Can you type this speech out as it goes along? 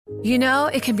You know,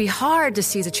 it can be hard to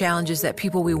see the challenges that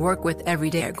people we work with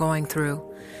every day are going through.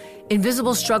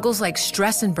 Invisible struggles like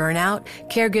stress and burnout,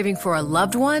 caregiving for a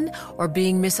loved one, or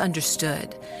being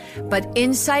misunderstood. But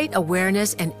insight,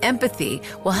 awareness, and empathy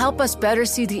will help us better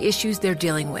see the issues they're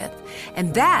dealing with.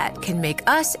 And that can make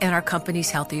us and our companies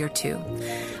healthier too.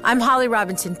 I'm Holly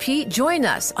Robinson Peete. Join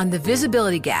us on The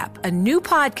Visibility Gap, a new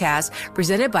podcast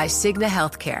presented by Cigna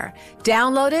Healthcare.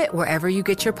 Download it wherever you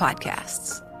get your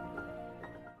podcasts.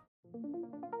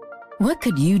 What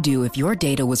could you do if your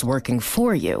data was working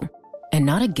for you and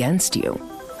not against you?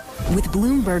 With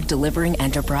Bloomberg delivering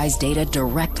enterprise data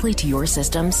directly to your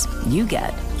systems, you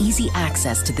get easy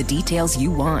access to the details you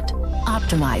want,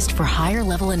 optimized for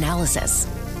higher-level analysis,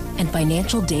 and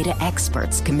financial data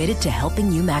experts committed to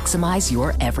helping you maximize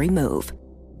your every move.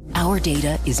 Our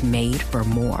data is made for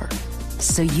more,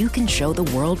 so you can show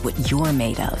the world what you're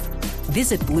made of.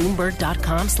 Visit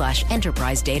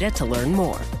Bloomberg.com/enterprise data to learn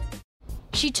more.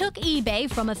 She took eBay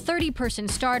from a 30-person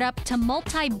startup to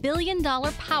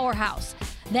multi-billion-dollar powerhouse,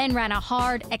 then ran a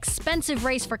hard, expensive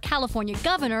race for California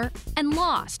governor and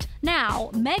lost.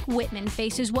 Now, Meg Whitman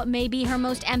faces what may be her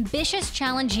most ambitious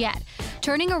challenge yet,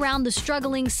 turning around the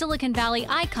struggling Silicon Valley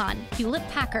icon,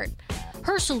 Hewlett-Packard.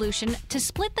 Her solution, to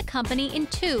split the company in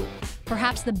two,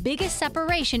 perhaps the biggest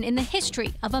separation in the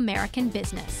history of American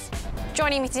business.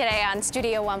 Joining me today on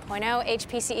Studio 1.0,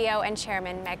 HP CEO and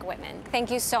Chairman Meg Whitman. Thank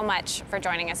you so much for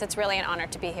joining us. It's really an honor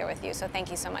to be here with you, so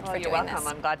thank you so much for doing this. You're welcome.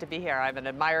 I'm glad to be here. I'm an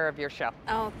admirer of your show.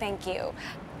 Oh, thank you.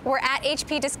 We're at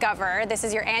HP Discover. This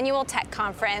is your annual tech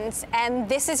conference, and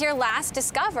this is your last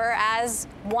Discover as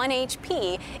one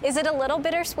HP. Is it a little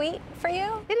bittersweet for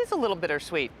you? It is a little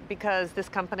bittersweet because this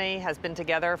company has been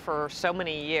together for so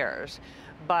many years.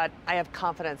 But I have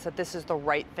confidence that this is the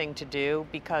right thing to do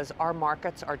because our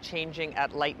markets are changing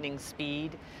at lightning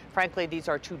speed. Frankly, these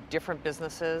are two different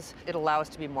businesses. It'll allow us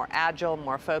to be more agile,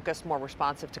 more focused, more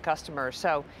responsive to customers.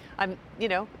 So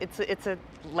it's a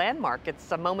landmark.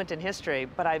 It's a moment in history,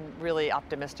 but I'm really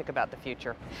optimistic about the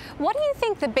future. What do you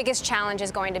think the biggest challenge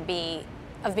is going to be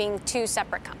of being two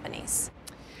separate companies?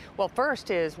 Well,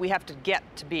 first is we have to get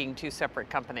to being two separate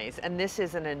companies, and this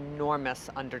is an enormous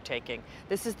undertaking.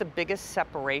 This is the biggest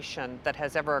separation that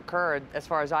has ever occurred, as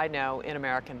far as I know, in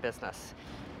American business.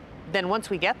 Then once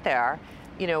we get there,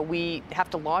 we have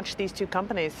to launch these two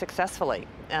companies successfully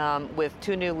with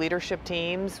two new leadership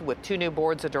teams, with two new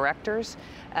boards of directors,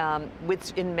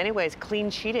 with, in many ways, clean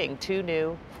sheeting two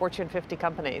new Fortune 50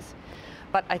 companies.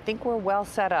 But I think we're well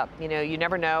set up. You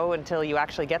never know until you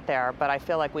actually get there, but I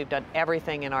feel like we've done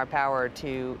everything in our power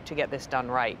to get this done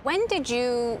right. When did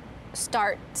you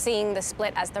start seeing the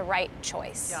split as the right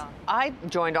choice? Yeah. I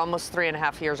joined almost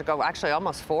 3.5 years ago, actually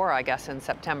almost 4, I guess, in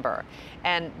September.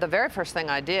 And the very first thing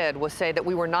I did was say that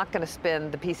we were not going to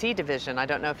spin the PC division. I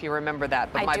don't know if you remember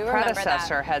that, but my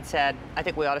predecessor had said, I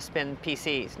think we ought to spin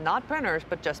PCs. Not printers,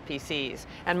 but just PCs.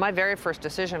 And my very first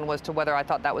decision was to whether I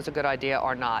thought that was a good idea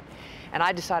or not. And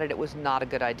I decided it was not a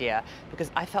good idea because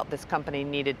I felt this company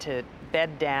needed to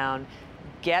bed down,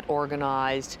 get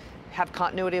organized, have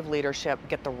continuity of leadership,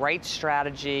 get the right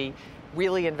strategy,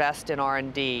 really invest in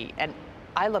R&D. And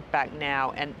I look back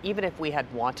now, and even if we had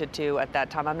wanted to at that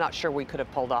time, I'm not sure we could have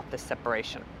pulled off this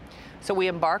separation. So we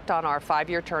embarked on our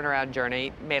 5-year turnaround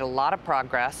journey, made a lot of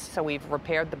progress, so we've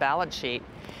repaired the balance sheet.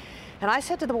 And I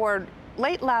said to the board,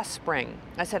 late last spring,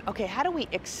 I said, okay, how do we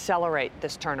accelerate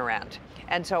this turnaround?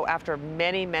 And so after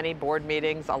many, many board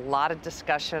meetings, a lot of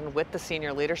discussion with the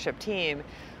senior leadership team,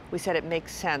 we said it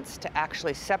makes sense to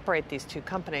actually separate these two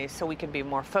companies so we can be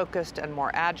more focused and more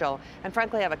agile, and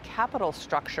frankly have a capital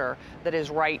structure that is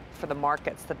right for the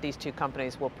markets that these two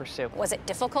companies will pursue. Was it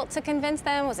difficult to convince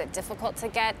them? Was it difficult to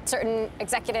get certain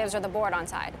executives or the board on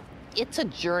side? It's a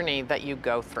journey that you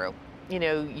go through.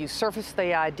 You surface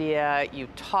the idea, you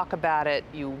talk about it,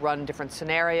 you run different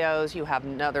scenarios, you have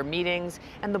other meetings,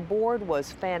 and the board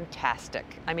was fantastic.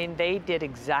 I mean, they did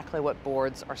exactly what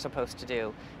boards are supposed to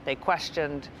do. They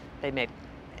questioned, they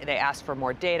asked for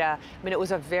more data. I mean, it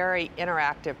was a very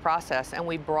interactive process, and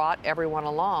we brought everyone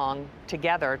along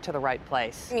together to the right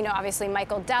place. Obviously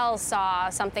Michael Dell saw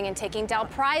something in taking Dell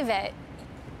private.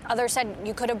 Others said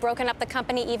you could have broken up the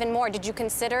company even more. Did you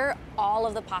consider all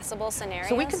of the possible scenarios?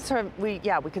 So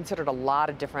we considered a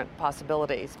lot of different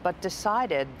possibilities, but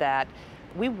decided that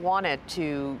we wanted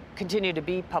to continue to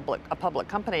be a public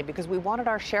company because we wanted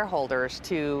our shareholders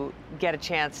to get a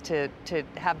chance to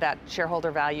have that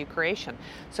shareholder value creation.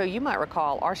 So you might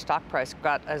recall our stock price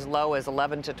got as low as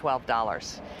 $11 to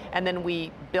 $12. And then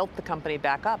we built the company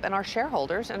back up, and our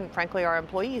shareholders and frankly our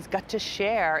employees got to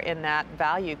share in that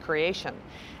value creation.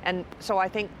 And so I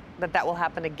think that will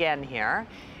happen again here.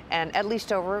 and at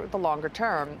least over the longer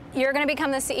term. You're going to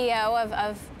become the CEO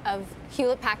of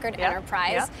Hewlett-Packard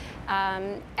Enterprise.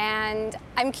 And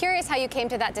I'm curious how you came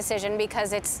to that decision,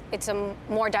 because it's a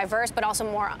more diverse but also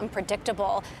more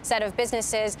unpredictable set of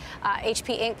businesses.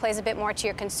 HP Inc. plays a bit more to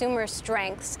your consumer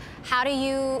strengths. How did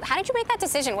you make that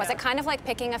decision? Was it kind of like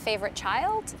picking a favorite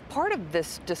child? Part of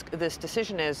this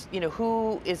decision is,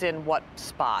 who is in what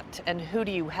spot and who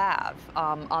do you have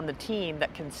on the team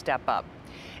that can step up.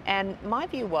 And my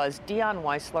view was Dion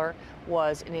Weisler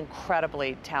was an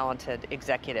incredibly talented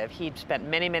executive. He'd spent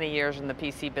many, many years in the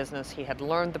PC business. He had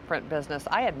learned the print business.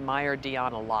 I admired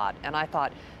Dion a lot, and I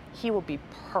thought he will be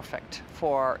perfect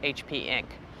for HP Inc.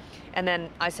 And then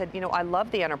I said, I love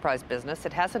the enterprise business.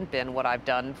 It hasn't been what I've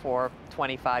done for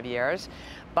 25 years,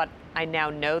 but I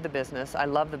now know the business. I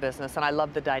love the business, and I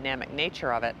love the dynamic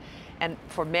nature of it. And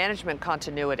for management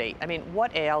continuity,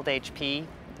 what ailed HP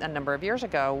a number of years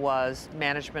ago was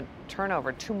management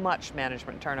turnover, too much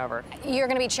management turnover. You're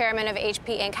going to be chairman of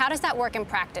HP Inc. How does that work in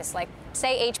practice? Like,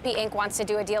 say HP Inc. wants to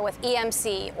do a deal with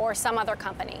EMC or some other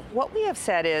company. What we have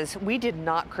said is we did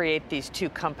not create these two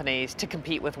companies to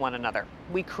compete with one another.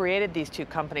 We created these two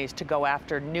companies to go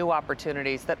after new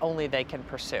opportunities that only they can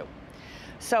pursue.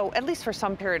 So at least for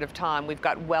some period of time, we've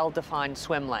got well-defined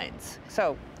swim lanes.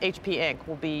 So HP Inc.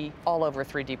 will be all over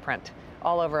 3D print,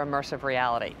 all over immersive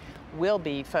reality. We'll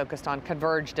be focused on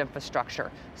converged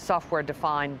infrastructure,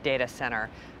 software-defined data center,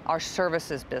 our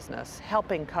services business,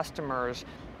 helping customers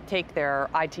take their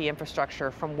IT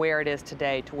infrastructure from where it is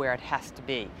today to where it has to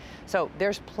be. So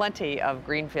there's plenty of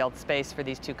greenfield space for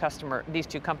these two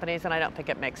companies, and I don't think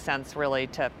it makes sense really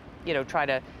to, try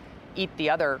to eat the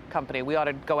other company. We ought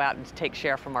to go out and take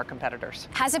share from our competitors.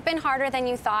 Has it been harder than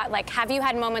you thought? Like, have you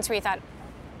had moments where you thought,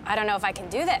 I don't know if I can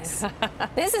do this?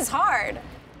 This is hard.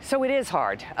 So it is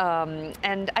hard,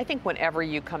 and I think whenever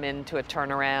you come into a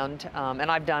turnaround,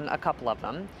 and I've done a couple of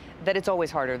them, that it's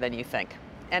always harder than you think.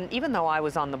 And even though I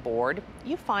was on the board,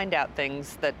 you find out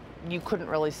things that you couldn't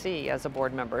really see as a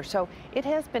board member. So it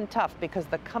has been tough because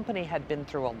the company had been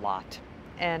through a lot.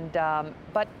 And,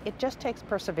 but it just takes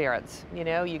perseverance.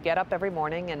 You get up every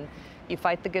morning and you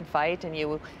fight the good fight, and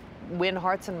you win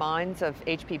hearts and minds of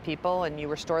HP people, and you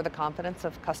restore the confidence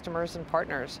of customers and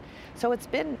partners. So it's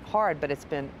been hard, but it's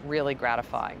been really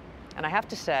gratifying. And I have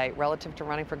to say, relative to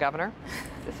running for governor,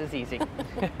 this is easy.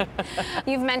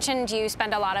 You've mentioned you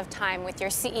spend a lot of time with your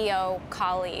CEO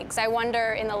colleagues. I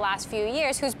wonder, in the last few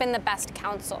years, who's been the best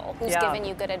counsel? Who's given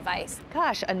you good advice?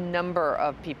 Gosh, a number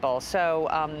of people.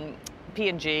 So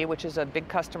P&G, which is a big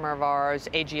customer of ours,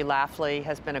 A.G. Lafley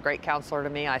has been a great counselor to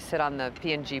me. I sit on the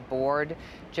P&G board.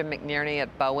 Jim McNerney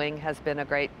at Boeing has been a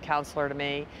great counselor to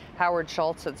me. Howard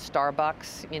Schultz at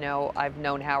Starbucks, I've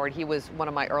known Howard. He was one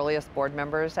of my earliest board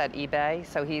members at eBay,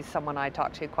 so he's someone I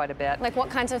talk to quite a bit. Like, what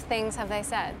kinds of things have they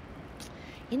said?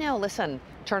 Listen,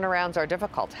 turnarounds are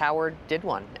difficult. Howard did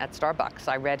one at Starbucks.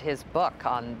 I read his book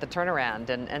on the turnaround,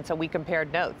 and so we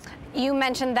compared notes. You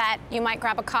mentioned that you might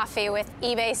grab a coffee with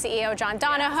eBay CEO John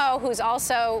Donahoe, who's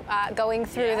also going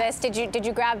through this. Did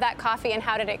you grab that coffee, and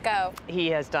how did it go? He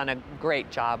has done a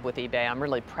great job with eBay. I'm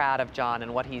really proud of John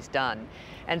and what he's done.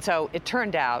 And so it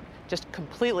turned out, just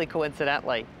completely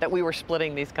coincidentally, that we were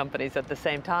splitting these companies at the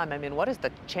same time. What is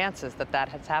the chances that that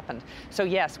has happened? So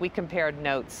yes, we compared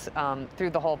notes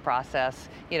through the whole process.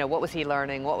 What was he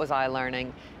learning? What was I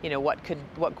learning? What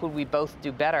could we both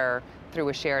do better through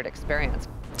a shared experience?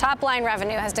 Top line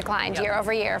revenue has declined year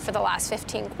over year for the last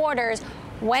 15 quarters.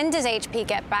 When does HP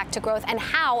get back to growth, and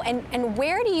how, and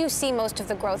where do you see most of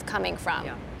the growth coming from?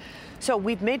 So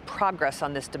we've made progress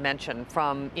on this dimension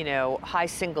from, high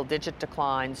single-digit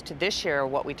declines to this year,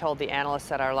 what we told the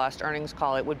analysts at our last earnings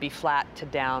call, it would be flat to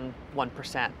down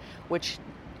 1%, which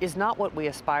is not what we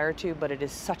aspire to, but it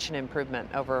is such an improvement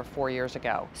over 4 years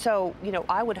ago. So,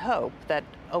 I would hope that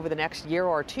over the next year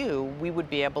or two, we would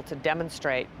be able to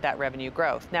demonstrate that revenue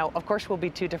growth. Now, of course, we'll be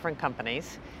two different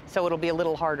companies, so it'll be a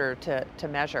little harder to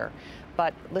measure.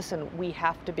 But listen, we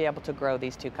have to be able to grow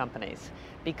these two companies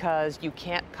because you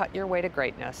can't cut your way to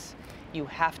greatness. You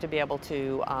have to be able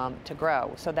to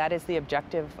grow. So that is the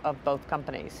objective of both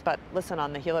companies. But listen,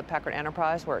 on the Hewlett-Packard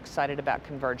Enterprise, we're excited about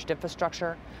converged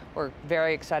infrastructure. We're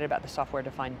very excited about the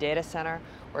software-defined data center.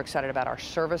 We're excited about our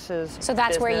services. So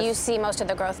that's business. Where you see most of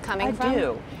the growth coming from? I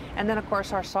do. And then, of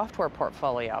course, our software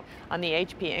portfolio. On the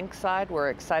HP Inc. side, we're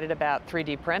excited about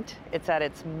 3D print. It's at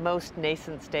its most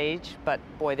nascent stage, but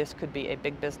boy, this could be a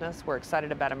big business. We're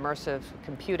excited about immersive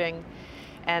computing.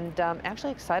 And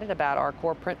actually excited about our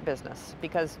core print business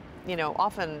because,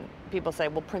 often people say,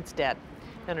 well, print's dead.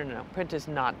 No, print is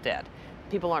not dead.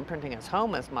 people aren't printing at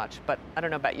home as much, but I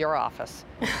don't know about your office.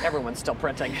 Everyone's still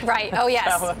printing. Right, oh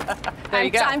yes. So, there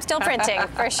you go. I'm still printing,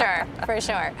 for sure, for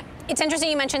sure. It's interesting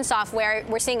you mentioned software.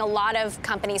 We're seeing a lot of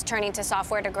companies turning to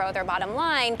software to grow their bottom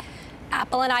line.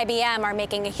 Apple and IBM are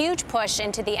making a huge push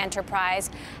into the enterprise.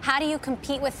 How do you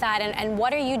compete with that, and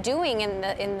what are you doing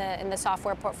in the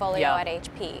software portfolio at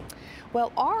HP?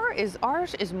 Well,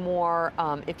 ours is more,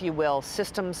 if you will,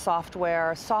 system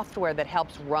software that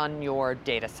helps run your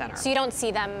data center. So you don't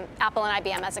see them, Apple and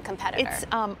IBM, as a competitor? It's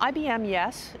IBM,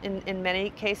 yes, in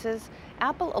many cases.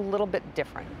 Apple, a little bit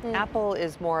different. Apple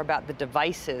is more about the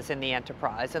devices in the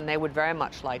enterprise, and they would very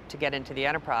much like to get into the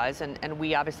enterprise, and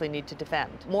we obviously need to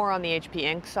defend. More on the HP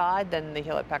Inc. side than the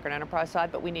Hewlett-Packard Enterprise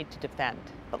side, but we need to defend.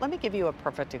 But let me give you a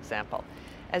perfect example.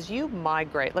 As you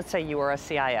migrate, let's say you are a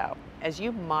CIO, as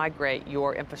you migrate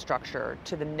your infrastructure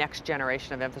to the next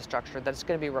generation of infrastructure that's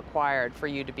going to be required for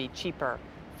you to be cheaper,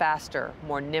 faster,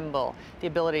 more nimble, the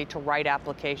ability to write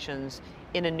applications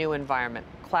in a new environment,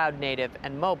 cloud native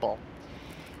and mobile,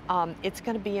 it's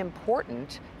going to be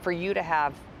important for you to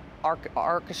have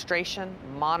orchestration,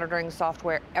 monitoring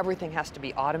software. Everything has to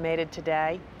be automated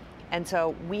today. And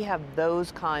so we have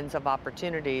those kinds of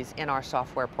opportunities in our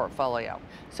software portfolio.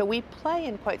 So we play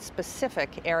in quite specific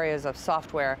areas of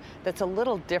software that's a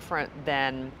little different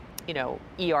than,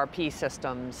 ERP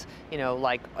systems,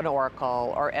 like an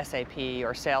Oracle or SAP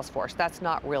or Salesforce. That's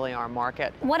not really our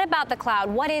market. What about the cloud?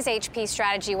 What is HP's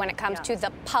strategy when it comes to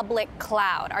the public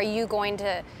cloud? Are you going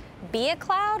to be a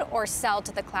cloud or sell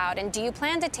to the cloud? And do you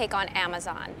plan to take on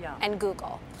Amazon and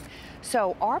Google?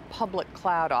 So our public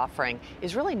cloud offering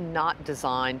is really not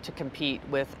designed to compete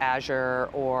with Azure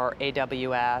or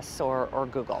AWS or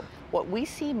Google. What we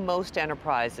see most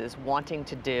enterprises wanting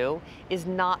to do is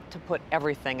not to put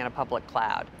everything in a public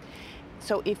cloud.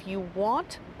 So if you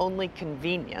want only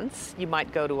convenience, you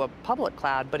might go to a public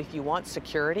cloud, but if you want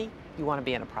security, you want to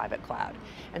be in a private cloud.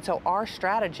 And so our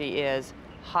strategy is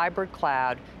hybrid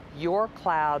cloud, your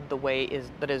cloud the way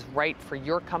that is right for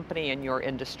your company and your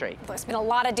industry. There's been a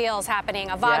lot of deals happening,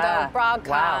 Avago,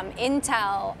 Broadcom,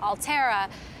 Intel, Altera.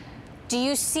 Do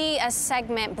you see a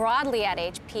segment broadly at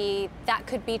HP that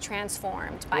could be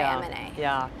transformed by M&A?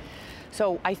 Yeah.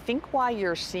 So I think why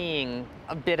you're seeing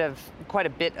quite a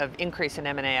bit of increase in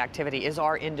M&A activity is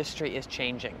our industry is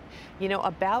changing.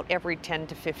 About every 10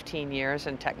 to 15 years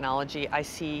in technology, I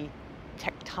see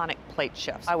tectonic plate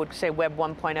shifts. I would say Web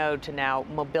 1.0 to now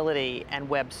mobility and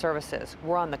web services.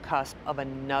 We're on the cusp of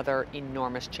another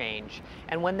enormous change.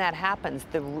 And when that happens,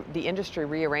 the industry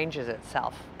rearranges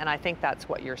itself. And I think that's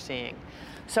what you're seeing.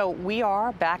 So we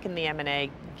are back in the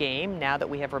M&A game now that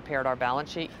we have repaired our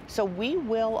balance sheet. So we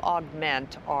will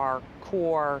augment our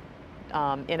core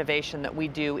innovation that we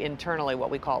do internally, what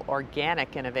we call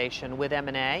organic innovation with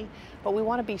M&A, but we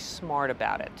want to be smart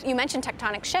about it. You mentioned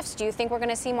tectonic shifts. Do you think we're going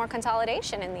to see more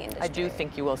consolidation in the industry? I do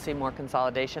think you will see more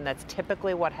consolidation. That's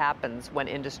typically what happens when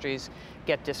industries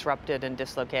get disrupted and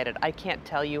dislocated. I can't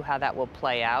tell you how that will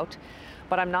play out,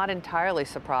 but I'm not entirely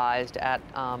surprised at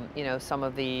some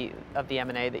of the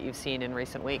M&A that you've seen in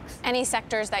recent weeks. Any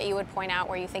sectors that you would point out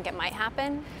where you think it might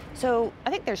happen? So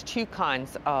I think there's two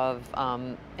kinds of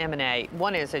M&A.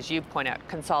 One is, as you point out,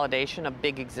 consolidation of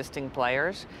big existing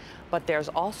players, but there's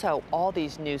also all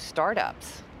these new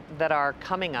startups that are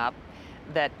coming up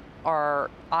that are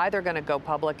either going to go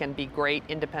public and be great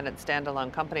independent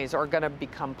standalone companies or going to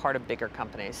become part of bigger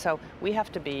companies. So we have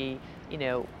to be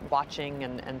watching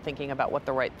and thinking about what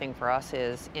the right thing for us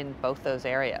is in both those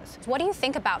areas. What do you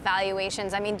think about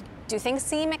valuations? I mean, do things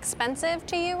seem expensive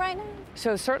to you right now?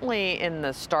 So certainly in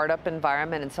the startup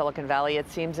environment in Silicon Valley, it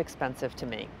seems expensive to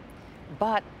me.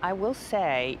 But I will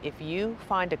say, if you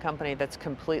find a company that's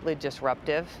completely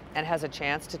disruptive and has a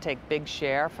chance to take big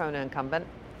share from an incumbent,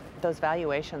 those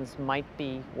valuations might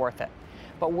be worth it.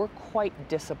 But we're quite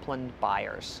disciplined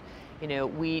buyers.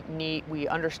 We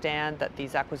understand that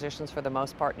these acquisitions for the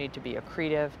most part need to be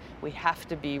accretive. We have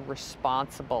to be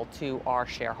responsible to our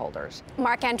shareholders.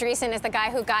 Mark Andreessen is the guy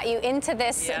who got you into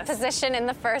this position in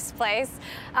the first place.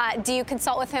 Do you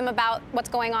consult with him about what's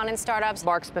going on in startups?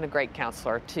 Mark's been a great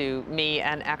counselor to me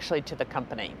and actually to the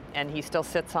company. And he still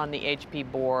sits on the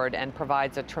HP board and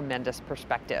provides a tremendous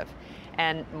perspective.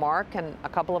 And Mark and a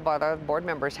couple of other board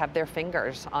members have their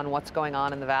fingers on what's going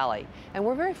on in the Valley. And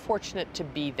we're very fortunate to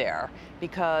be there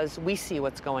because we see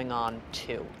what's going on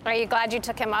too. Are you glad you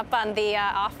took him up on the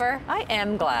offer? I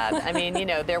am glad. I mean,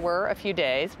 there were a few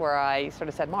days where I sort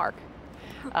of said, Mark,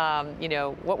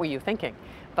 what were you thinking?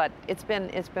 But it's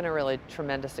been a really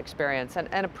tremendous experience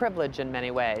and a privilege in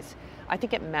many ways. I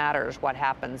think it matters what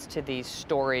happens to these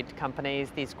storied companies,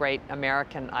 these great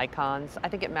American icons. I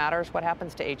think it matters what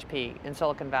happens to HP in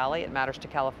Silicon Valley. It matters to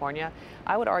California.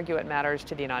 I would argue it matters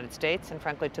to the United States and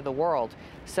frankly to the world.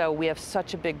 So we have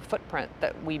such a big footprint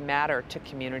that we matter to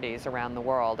communities around the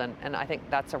world. And I think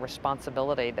that's a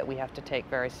responsibility that we have to take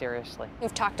very seriously.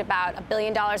 We've talked about $1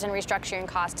 billion in restructuring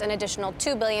costs, an additional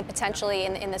 $2 billion potentially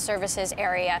in the services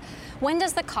area. When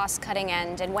does the cost cutting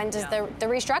end and when does the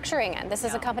restructuring end? This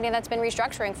is a company that's been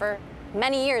restructuring for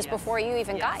many years before you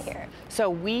even got here. So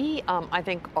we, I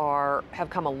think, have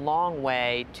come a long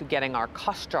way to getting our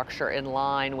cost structure in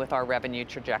line with our revenue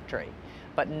trajectory.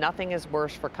 But nothing is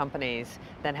worse for companies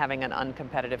than having an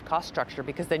uncompetitive cost structure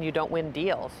because then you don't win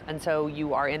deals. And so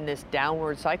you are in this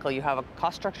downward cycle. You have a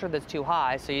cost structure that's too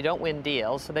high, so you don't win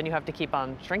deals, so then you have to keep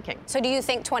on shrinking. So do you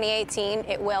think 2018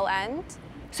 it will end?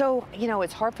 So, you know,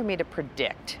 it's hard for me to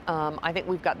predict. I think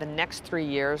we've got the next 3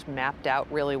 years mapped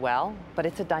out really well, but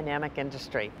it's a dynamic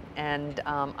industry. And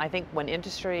I think when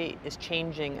industry is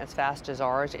changing as fast as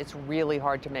ours, it's really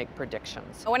hard to make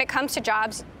predictions. When it comes to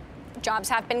jobs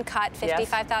have been cut,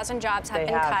 55,000 jobs have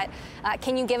been cut.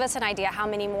 Can you give us an idea how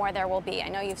many more there will be? I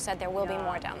know you've said there will be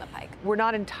more down the pike. We're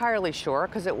not entirely sure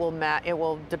because it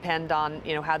will depend on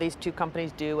how these two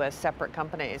companies do as separate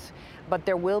companies. But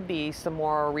there will be some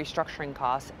more restructuring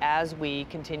costs as we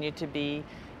continue to be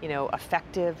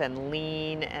effective and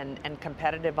lean and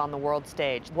competitive on the world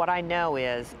stage. What I know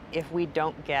is if we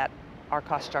don't get our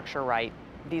cost structure right,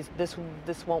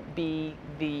 this won't be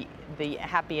the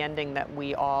happy ending that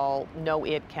we all know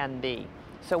it can be.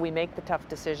 So we make the tough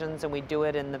decisions and we do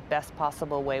it in the best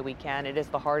possible way we can. It is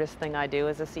the hardest thing I do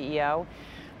as a CEO,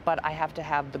 but I have to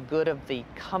have the good of the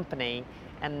company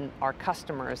and our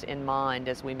customers in mind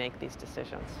as we make these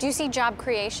decisions. Do you see job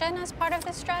creation as part of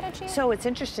this strategy? So it's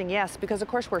interesting, yes, because of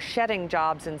course we're shedding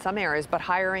jobs in some areas, but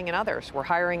hiring in others. We're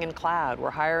hiring in cloud. We're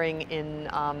hiring in,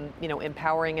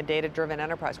 empowering a data-driven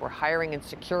enterprise. We're hiring in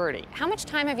security. How much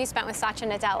time have you spent with Satya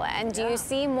Nadella, and do you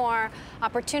see more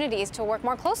opportunities to work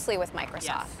more closely with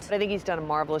Microsoft? Yes. I think he's done a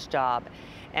marvelous job.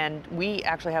 And we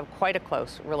actually have quite a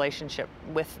close relationship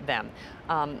with them.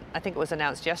 I think it was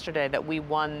announced yesterday that we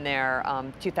won their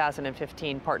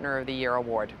 2015 Partner of the Year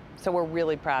award. So we're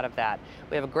really proud of that.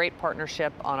 We have a great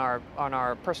partnership on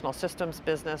our personal systems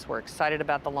business. We're excited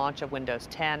about the launch of Windows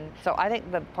 10. So I think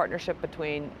the partnership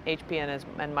between HP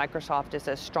and Microsoft is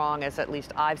as strong as at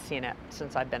least I've seen it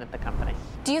since I've been at the company.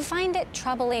 Do you find it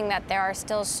troubling that there are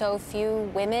still so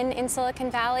few women in Silicon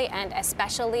Valley and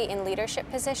especially in leadership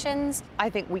positions? I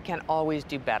think we can always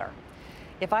do better.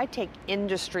 If I take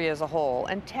industry as a whole,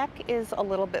 and tech is a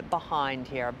little bit behind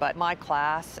here, but my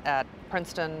class at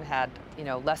Princeton had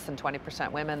less than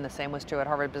 20% women. The same was true at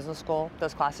Harvard Business School.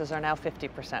 Those classes are now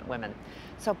 50% women.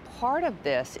 So part of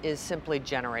this is simply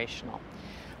generational.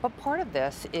 But part of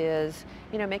this is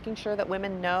making sure that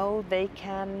women know they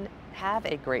can have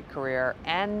a great career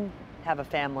and have a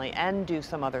family and do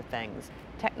some other things.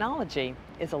 Technology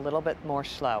is a little bit more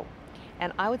slow.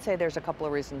 And I would say there's a couple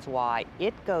of reasons why.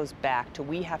 It goes back to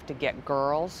we have to get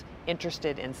girls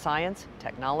interested in science,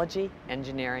 technology,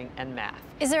 engineering, and math.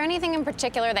 Is there anything in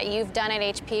particular that you've done at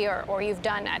HP or you've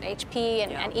done at HP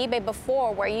and eBay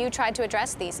before where you tried to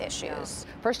address these issues?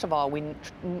 First of all, we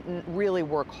really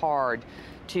work hard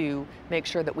to make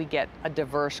sure that we get a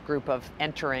diverse group of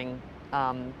entering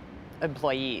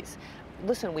employees.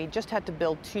 Listen, we just had to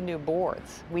build 2 new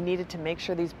boards. We needed to make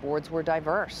sure these boards were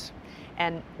diverse.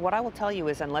 And what I will tell you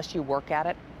is unless you work at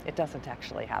it, it doesn't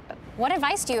actually happen. What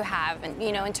advice do you have,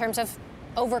 in terms of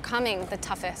overcoming the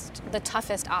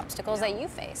toughest obstacles that you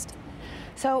faced?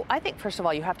 So I think, first of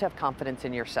all, you have to have confidence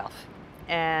in yourself.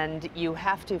 And you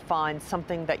have to find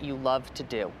something that you love to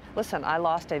do. Listen, I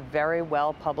lost a very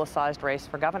well-publicized race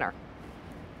for governor.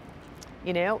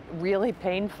 Really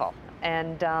painful.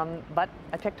 And but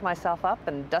I picked myself up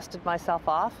and dusted myself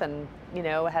off and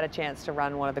had a chance to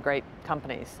run one of the great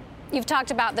companies. You've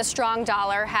talked about the strong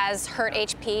dollar has hurt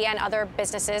HP and other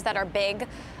businesses that are big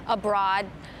abroad.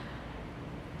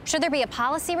 Should there be a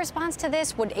policy response to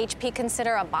this? Would HP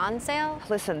consider a bond sale?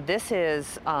 Listen, this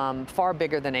is far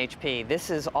bigger than HP. This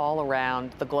is all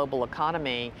around the global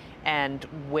economy and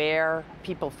where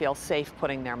people feel safe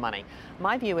putting their money.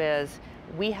 My view is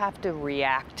we have to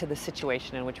react to the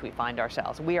situation in which we find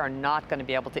ourselves. We are not going to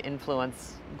be able to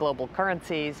influence global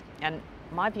currencies, and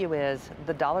my view is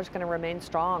the dollar's going to remain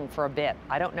strong for a bit.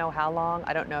 I don't know how long.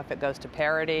 I don't know if it goes to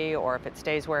parity or if it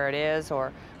stays where it is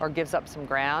or gives up some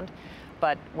ground.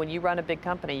 But when you run a big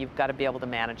company, you've got to be able to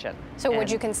manage it. So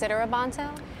would you consider a bond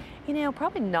sale?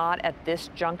 Probably not at this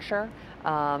juncture.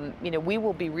 We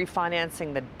will be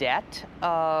refinancing the debt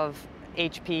of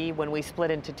HP when we split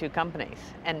into 2 companies.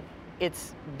 And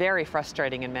it's very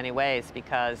frustrating in many ways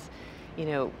because, you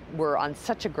know, we're on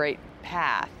such a great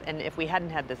path. And if we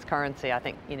hadn't had this currency, I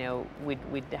think, you know,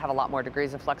 we'd have a lot more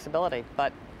degrees of flexibility.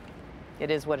 But it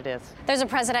is what it is. There's a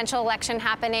presidential election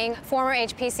happening. Former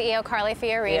HP CEO Carly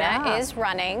Fiorina is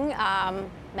running.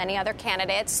 Many other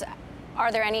candidates.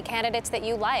 Are there any candidates that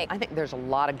you like? I think there's a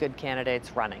lot of good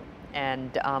candidates running.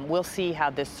 And we'll see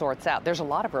how this sorts out. There's a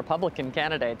lot of Republican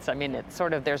candidates. I mean, it's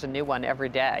sort of, there's a new one every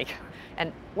day.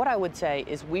 And what I would say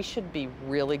is we should be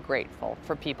really grateful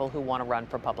for people who want to run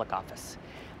for public office.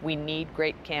 We need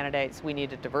great candidates. We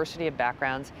need a diversity of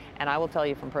backgrounds. And I will tell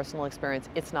you from personal experience,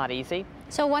 it's not easy.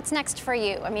 So what's next for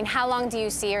you? I mean, how long do you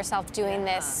see yourself doing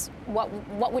this?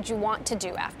 What would you want to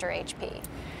do after HP?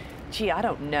 Gee, I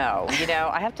don't know. You know,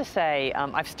 I have to say,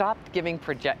 I've stopped giving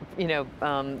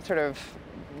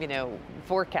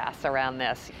forecasts around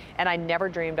this. And I never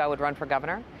dreamed I would run for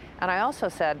governor. And I also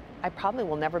said, I probably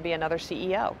will never be another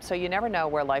CEO. So you never know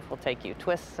where life will take you,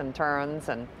 twists and turns,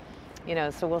 and, you know,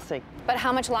 so we'll see. But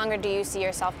how much longer do you see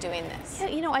yourself doing this? Yeah,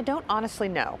 you know, I don't honestly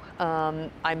know.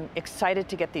 I'm excited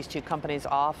to get these two companies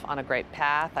off on a great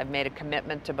path. I've made a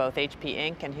commitment to both HP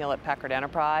Inc. and Hewlett Packard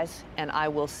Enterprise, and I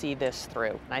will see this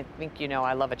through. And I think, you know,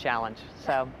 I love a challenge,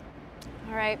 so.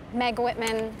 All right, Meg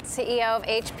Whitman, CEO of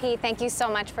HP, thank you so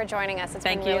much for joining us. It's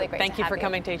been really great to have you. Thank you for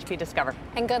coming to HP Discover.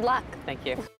 And good luck. Thank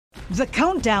you. The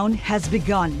countdown has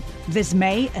begun. This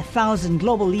May, 1,000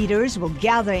 global leaders will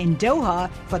gather in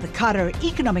Doha for the Qatar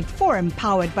Economic Forum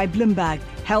powered by Bloomberg,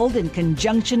 held in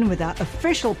conjunction with our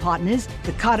official partners,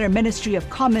 the Qatar Ministry of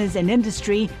Commerce and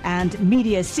Industry and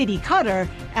Media City Qatar,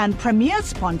 and premier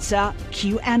sponsor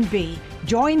QNB.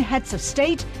 Join heads of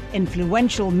state,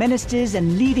 influential ministers,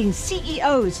 and leading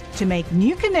CEOs to make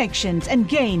new connections and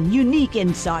gain unique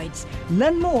insights.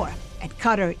 Learn more at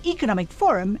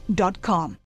QatarEconomicForum.com.